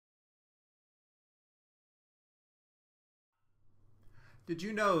Did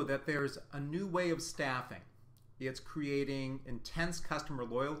you know that there's a new way of staffing? It's creating intense customer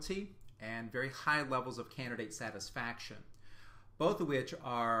loyalty and very high levels of candidate satisfaction, both of which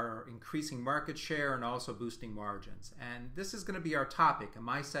are increasing market share and also boosting margins. And this is going to be our topic in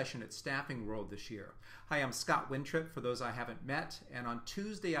my session at Staffing World this year. Hi, I'm Scott Wintrip, for those I haven't met, and on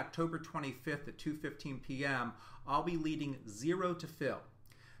Tuesday, October 25th at 2:15 p.m., I'll be leading Zero to Fill.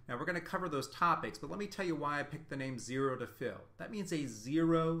 Now we're going to cover those topics, but let me tell you why I picked the name Zero to Fill. That means a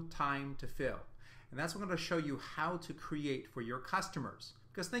zero time to fill. And that's what I'm going to show you how to create for your customers.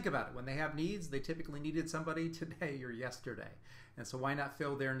 Because think about it, when they have needs, they typically needed somebody today or yesterday. And so why not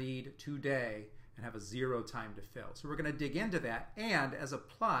fill their need today and have a zero time to fill? So we're going to dig into that. And as a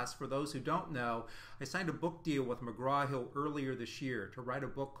plus, for those who don't know, I signed a book deal with McGraw-Hill earlier this year to write a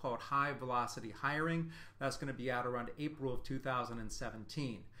book called High Velocity Hiring. That's going to be out around April of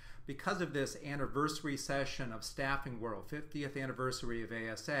 2017. Because of this anniversary session of Staffing World, 50th anniversary of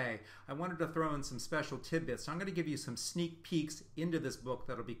ASA, I wanted to throw in some special tidbits. So I'm going to give you some sneak peeks into this book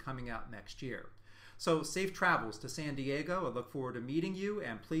that'll be coming out next year. So safe travels to San Diego. I look forward to meeting you,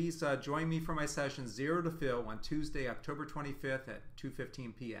 and please join me for my session Zero to Fill on Tuesday, October 25th at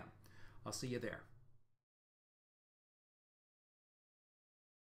 2:15 p.m. I'll see you there.